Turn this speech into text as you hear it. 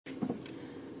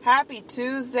Happy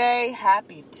Tuesday,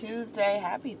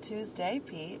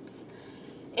 peeps.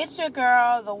 It's your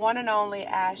girl, the one and only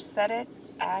Ash Said It,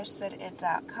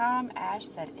 ashsaidit.com,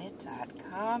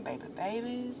 ashsaidit.com,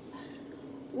 babies.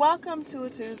 Welcome to a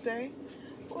Tuesday.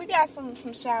 We got some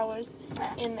showers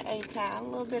in the A-Town, a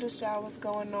little bit of showers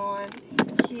going on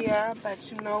here,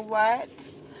 but you know what?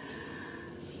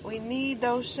 We need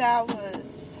those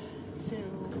showers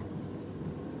to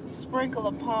sprinkle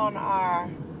upon our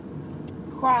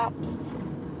crops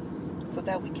so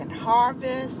that we can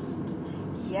harvest.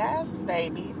 Yes,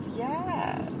 babies,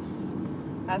 yes.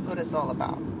 That's what it's all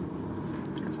about.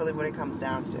 That's really what it comes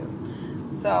down to.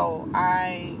 So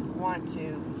I want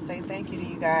to say thank you to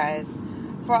you guys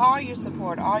for all your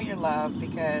support, all your love,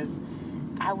 because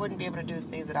I wouldn't be able to do the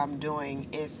things that I'm doing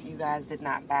if you guys did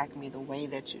not back me the way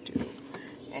that you do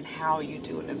and how you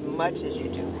do and as much as you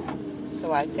do.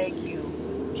 So I thank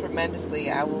you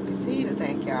tremendously. I will continue to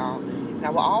thank y'all. And I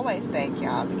will always thank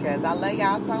y'all because I love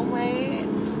y'all so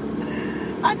much.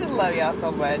 I just love y'all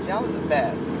so much. Y'all are the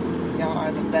best. Y'all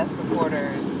are the best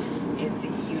supporters in the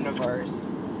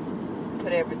universe.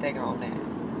 Put everything on that.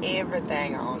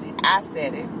 Everything on it. I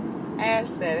said it. Ash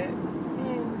said it.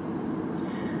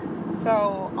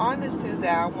 So on this Tuesday,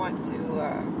 I want to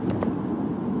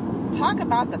talk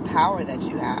about the power that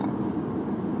you have.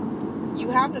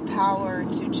 You have the power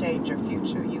to change your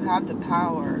future. You have the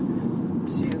power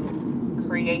to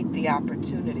create the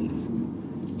opportunity.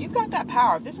 You've got that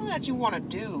power. If there's something that you want to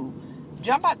do,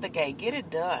 jump out the gate. Get it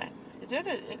done.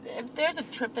 If there's a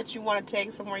trip that you want to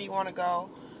take, somewhere you want to go,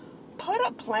 put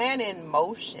a plan in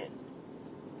motion.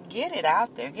 Get it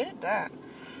out there. Get it done.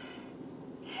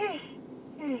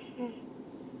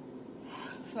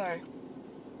 Sorry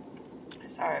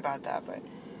about that, but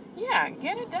yeah,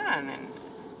 get it done and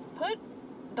put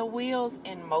the wheels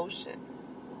in motion.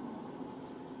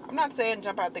 I'm not saying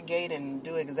jump out the gate and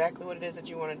do exactly what it is that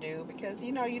you want to do because,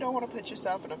 you don't want to put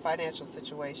yourself in a financial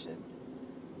situation.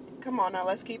 Come on now,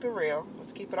 let's keep it real.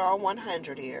 Let's keep it all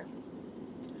 100 here.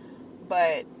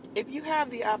 But if you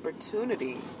have the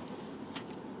opportunity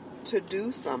to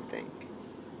do something,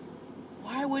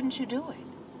 why wouldn't you do it?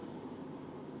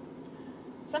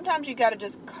 Sometimes you got to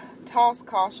just toss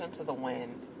caution to the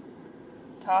wind.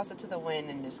 Toss it to the wind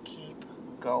and just keep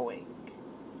going.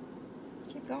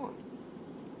 Keep going.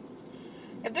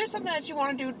 If there's something that you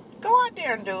want to do, go out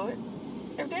there and do it.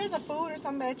 If there's a food or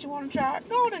something that you want to try,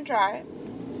 go on and try it.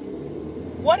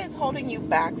 What is holding you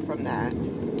back from that?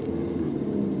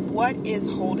 What is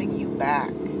holding you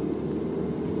back?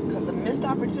 Because a missed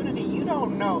opportunity, you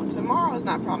don't know. Tomorrow is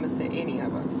not promised to any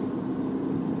of us.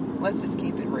 Let's just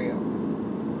keep it real.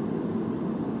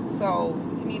 So,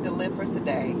 you need to live for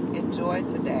today. Enjoy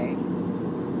today.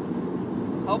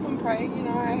 Hope and pray,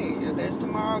 hey, if there's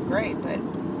tomorrow, great, but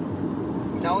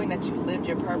knowing that you lived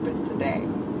your purpose today.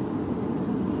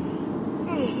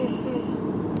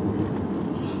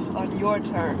 On your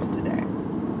terms today.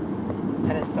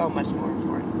 That is so much more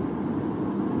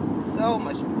important. So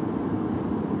much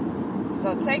more.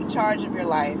 So take charge of your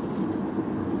life.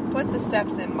 Put the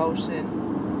steps in motion.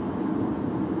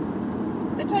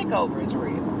 The takeover is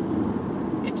real.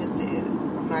 It just is.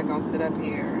 I'm not going to sit up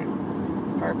here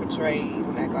and perpetrate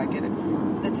and act like it.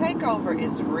 The takeover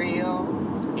is real.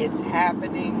 It's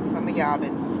happening. Some of y'all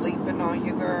been sleeping on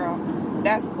your girl.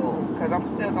 That's cool, because I'm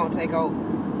still going to take over.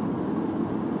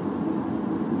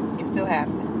 It's still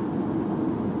happening.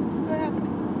 It's still happening.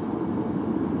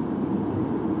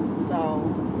 So,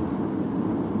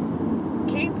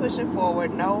 keep pushing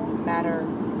forward no matter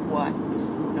what.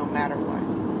 No matter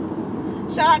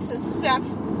what. Shout out to Chef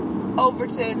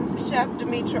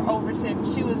Demetra Overton.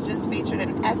 She was just featured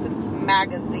in Essence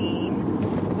Magazine.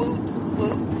 Woot.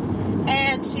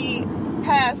 And she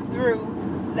passed through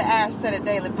the Ash Said It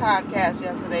Daily podcast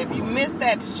yesterday. If you missed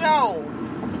that show,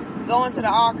 go into the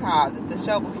archives. It's the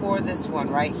show before this one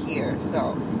right here.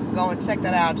 So go and check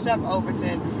that out. Chef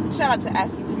Overton. Shout out to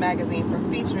Essence Magazine for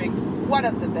featuring one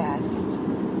of the best.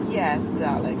 Yes,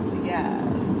 darlings.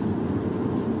 Yes.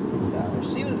 So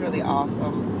she was really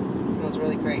awesome. It was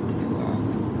really great to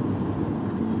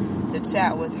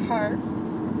chat with her.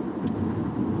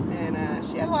 And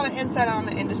she had a lot of insight on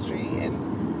the industry and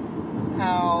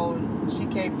how she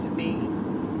came to be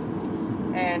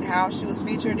and how she was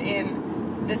featured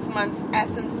in this month's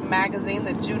Essence Magazine,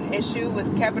 the June issue,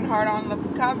 with Kevin Hart on the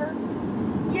cover.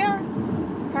 Yeah,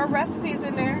 her recipe's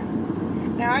in there.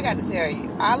 Now, I got to tell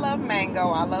you, I love mango,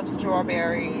 I love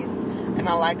strawberries, and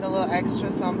I like a little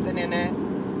extra something in it.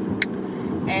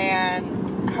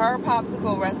 And her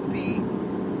popsicle recipe,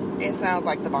 it sounds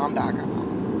like the bomb.com.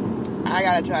 I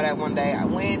gotta try that one day.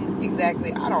 When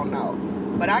exactly, I don't know.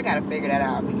 But I got to figure that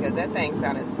out because that thing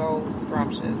sounded so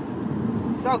scrumptious.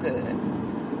 So good.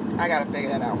 I got to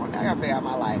figure that out one day. I got to figure out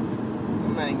my life.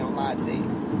 I'm not even going to lie to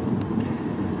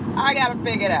you. I got to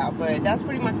figure it out. But that's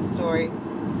pretty much the story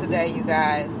today, you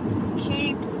guys.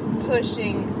 Keep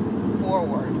pushing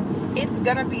forward. It's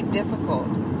going to be difficult.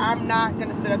 I'm not going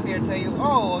to sit up here and tell you,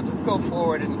 oh, just go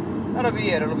forward and that'll be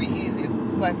it. It'll be easy. It's a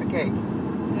slice of cake.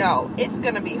 No, it's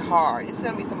going to be hard. It's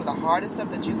going to be some of the hardest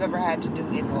stuff that you've ever had to do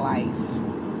in life.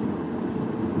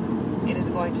 It is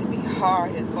going to be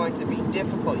hard. It's going to be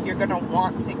difficult. You're going to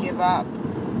want to give up.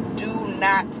 Do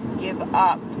not give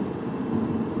up.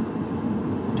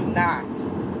 Do not.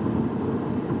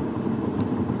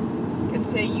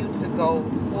 Continue to go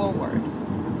forward.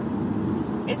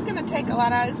 It's going to take a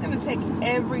lot out. It's going to take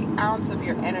every ounce of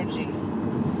your energy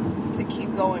to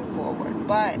keep going forward.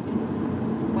 But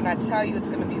when I tell you it's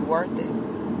going to be worth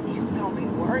it, it's going to be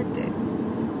worth it.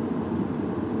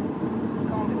 It's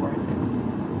going to be worth it.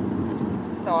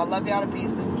 So I love y'all to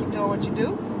pieces. Keep doing what you do.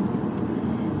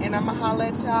 And I'm going to holler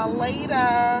at y'all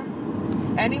later.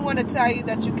 Anyone to tell you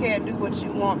that you can't do what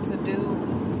you want to do,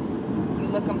 you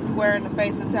look them square in the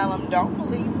face and tell them, don't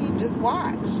believe me, just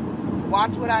watch.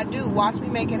 Watch what I do. Watch me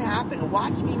make it happen.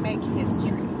 Watch me make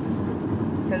history.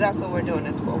 Because that's what we're doing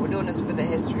this for. We're doing this for the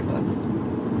history books.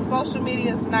 Social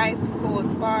media is nice, it's cool,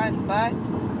 it's fun, but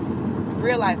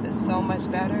real life is so much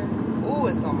better. Ooh,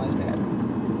 it's so much better.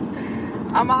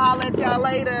 I'ma holler at y'all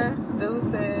later.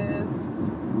 Deuces.